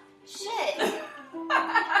 Oh, shit.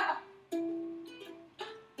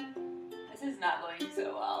 This is not going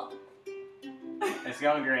so well. It's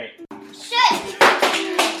going great. Shit!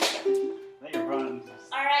 Let your run.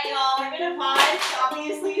 Alright, y'all, we're gonna pause.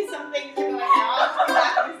 Obviously, some things are going on. We'll be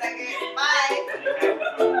back in a second. Bye.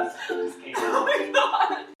 Oh my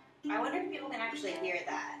god. I wonder if people can actually hear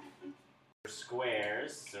that.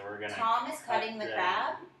 Squares, so we're gonna Tom is cutting the them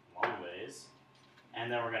crab. long ways,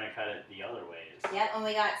 and then we're gonna cut it the other ways. Yep, and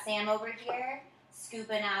we got Sam over here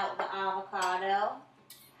scooping out the avocado.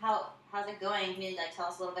 How's it going? Can you tell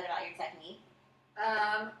us a little bit about your technique?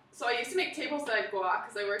 So I used to make tableside guac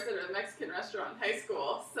because I worked at a Mexican restaurant in high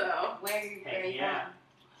school. So Where are you yeah. from?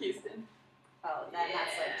 Houston. Oh, that's Yeah.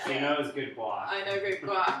 She like knows good guac. I know good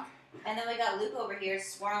guac. And then we got Luke over here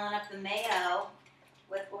swirling up the mayo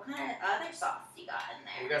with what kind of other sauce you got in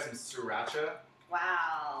We there? got some sriracha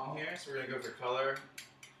Wow. in here, so we're gonna go for color and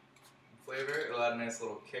flavor. It'll add a nice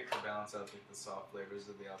little kick to balance out the soft flavors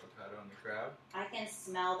of the avocado and the crab. I can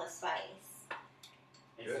smell the spice.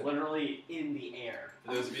 It's Good. literally in the air.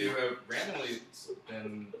 For those of you who have randomly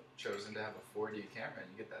been chosen to have a 4D camera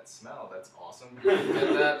and you get that smell, that's awesome. You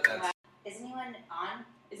get that? That's Is anyone on?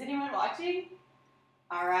 Is anyone watching?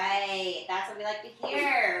 All right, that's what we like to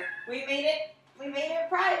hear. We made it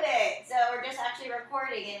private, so we're just actually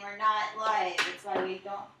recording and we're not live. That's why we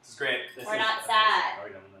don't. this is great. This We're is- not sad. Are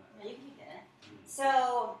we done with that? You can keep it.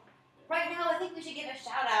 So right now, I think we should give a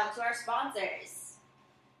shout out to our sponsors.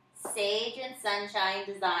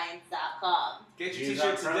 SageandSunshineDesigns.com. Get your Use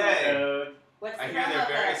our t-shirt promo today. code. What's the I hear promo they're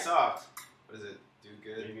very code? soft. What is it? Do Do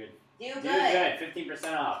good. good. Do Do good. good.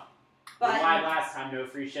 15% off. But Why last time? No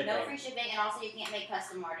free shipping. no free shipping, and also you can't make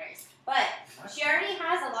custom orders. But she already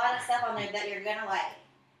has a lot of stuff on there that you're gonna like.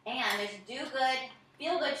 And there's Do Good,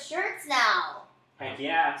 Feel Good shirts now. Heck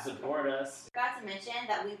yeah, support us. Forgot to mention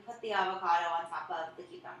that we put the avocado on top of the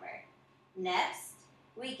cucumber. Next,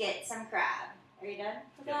 we get some crab. Are you done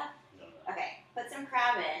with Yep. that? Okay, put some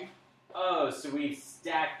crab in. Oh, so we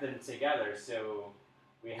stacked them together. So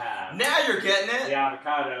we have Now you're getting the it!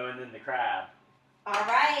 avocado and then the crab.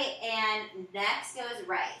 Alright, and next goes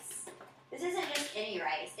rice. This isn't just any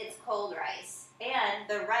rice, it's cold rice. And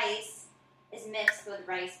the rice is mixed with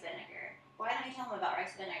rice vinegar. Why don't you tell them about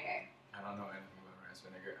rice vinegar? I don't know anything about rice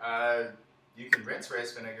vinegar. You can rinse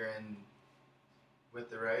rice vinegar in with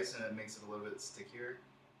the rice and it makes it a little bit stickier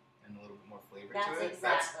and a little bit more flavor That's to it. exactly-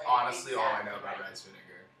 That's honestly all I know exactly about right. rice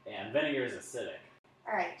vinegar. And vinegar is acidic.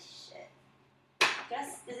 Alright, shit.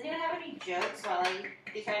 Does anyone have any jokes while I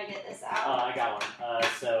try to get this Oh, out? I got one.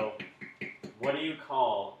 So What do you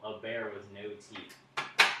call a bear with no teeth?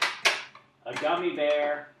 A gummy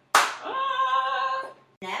bear. Ah!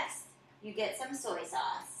 Next, you get some soy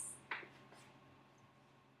sauce.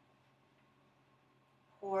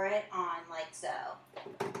 Pour it on like so.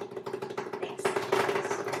 Thanks.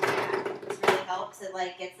 Yeah, this really helps. It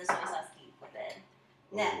like gets the soy sauce deep within.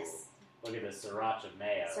 Next, Look at this sriracha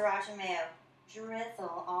mayo. sriracha mayo.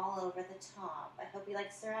 Drizzle all over the top. I hope you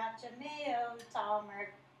like sriracha mayo, Tom or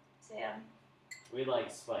Sam. We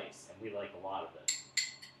like spice, and we like a lot of it.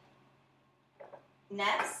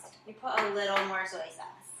 Next, you put a little more soy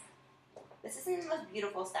sauce. This isn't the most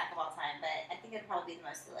beautiful stack of all time, but I think it'd probably be the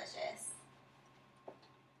most delicious.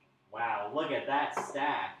 Wow, look at that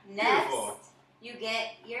stack. Next, Beautiful. you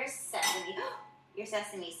get your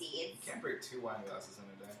sesame seeds. You can't break 2 wine glasses in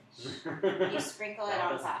a day. You sprinkle it That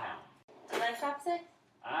on doesn't top. count. Do you like chopsticks?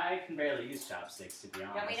 I can barely use chopsticks, to be You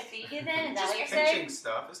honest. want me to feed you then? Is that Just what you're pinching saying?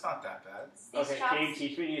 stuff. It's not that bad. These Okay, can you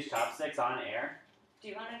teach me to use chopsticks on air? Do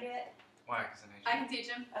you want to do it? Why? Because I'm I Asian. can teach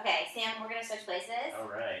him. Okay, Sam, we're going to switch places.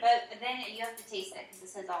 Alright. But then you have to taste it because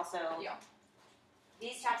this is also. Yeah.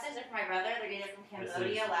 These chopsticks are for my brother. They're either from This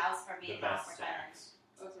Cambodia, is Laos, or The Vietnam, best or Thailand. stacks.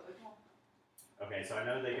 That was really cool. Okay, so I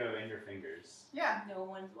know they go in your fingers. Yeah. No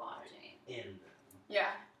one's watching. In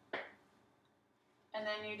Yeah. And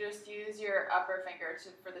then you just use your upper finger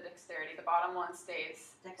for the dexterity. The bottom one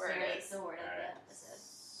stays where Dexterity it is is. the word of the Alright. episode.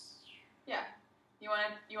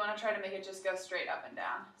 You want to try to make it just go straight up and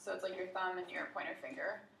down. So it's like your thumb and your pointer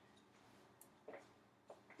finger.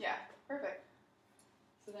 Yeah, perfect.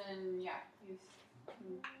 So then, yeah, you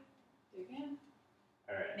dig in.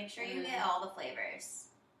 Alright. Make sure you get all the flavors,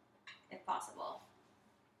 if possible.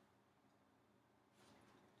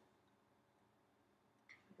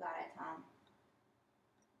 You got it, Tom.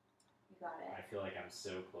 You got it. I feel like I'm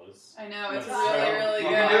so close. I know, it's Let's really, go. really You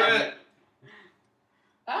good. can do it.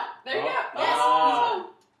 Ah, there you go. Oh, Yes. oh.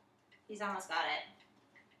 He's almost got it.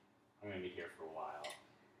 I'm gonna be here for a while.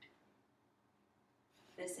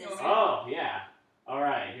 This is. Okay. Oh, yeah.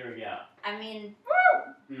 Alright, here we go. I mean,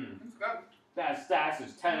 It's good. That stacks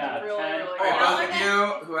is 10 out of Really, 10. really All right, Y'all both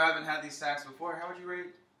are of you who haven't had these stacks before, how would you rate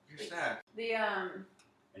your stack? The And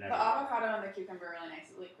the everything. avocado and the cucumber are really nice,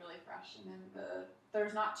 like really fresh, and then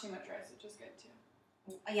there's not too much rice, which is good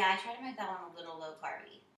too. yeah, I tried to make that one a little low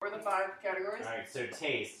carby. Or the 5 categories. Alright, so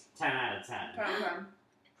taste, 10 out of 10. 10.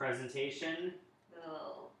 Presentation,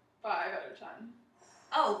 Oh. 5 out of 10.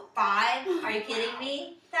 Oh, 5? Are you kidding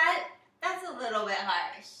me? That's a little bit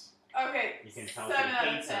harsh. Okay, you can tell 7 she out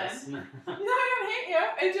of hates 10. us. No, I don't hate you.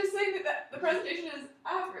 I'm just saying that the presentation is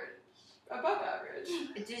average, above average.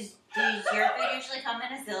 Does your food usually come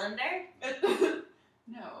in a cylinder?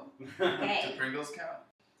 No. Do Okay. Pringles count?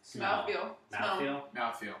 Smell. Mouthfeel. Mouthfeel?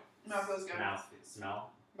 Mouthfeel. Mouthfeel's good.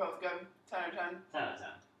 Smell? Both good. 10 out of 10. 10 out of 10.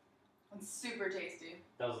 It's super tasty.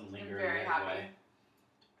 Doesn't I'm linger very in happy. way.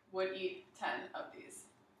 Would eat 10 of these.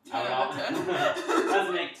 10 I would out of 10.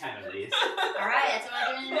 Let's make 10 of these. Alright, that's what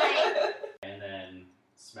I'm doing tonight. And then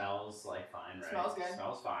smells like fine, right? Smells good.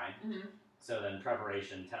 Smells fine. Mhm. So then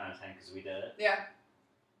preparation, 10 out of 10 because we did it. Yeah.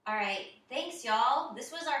 Alright, thanks y'all.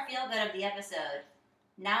 This was our feel good of the episode.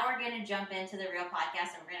 Now we're going to jump into the real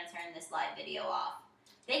podcast and we're going to turn this live video off.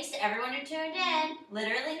 Thanks to everyone who tuned in.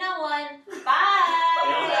 Literally no one. Bye!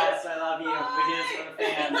 Yes, I love you. We did this for the We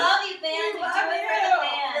fans. love you, fans. We do it for the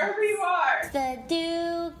fans. Wherever you are. The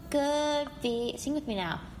do good feel. Sing with me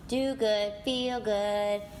now. Do good, feel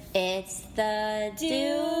good. It's the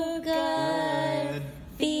do good,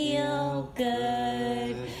 feel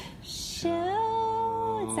good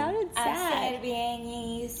show. It sounded sad. Hacer bien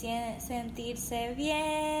y sentirse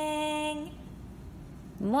bien.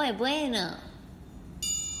 Muy bueno.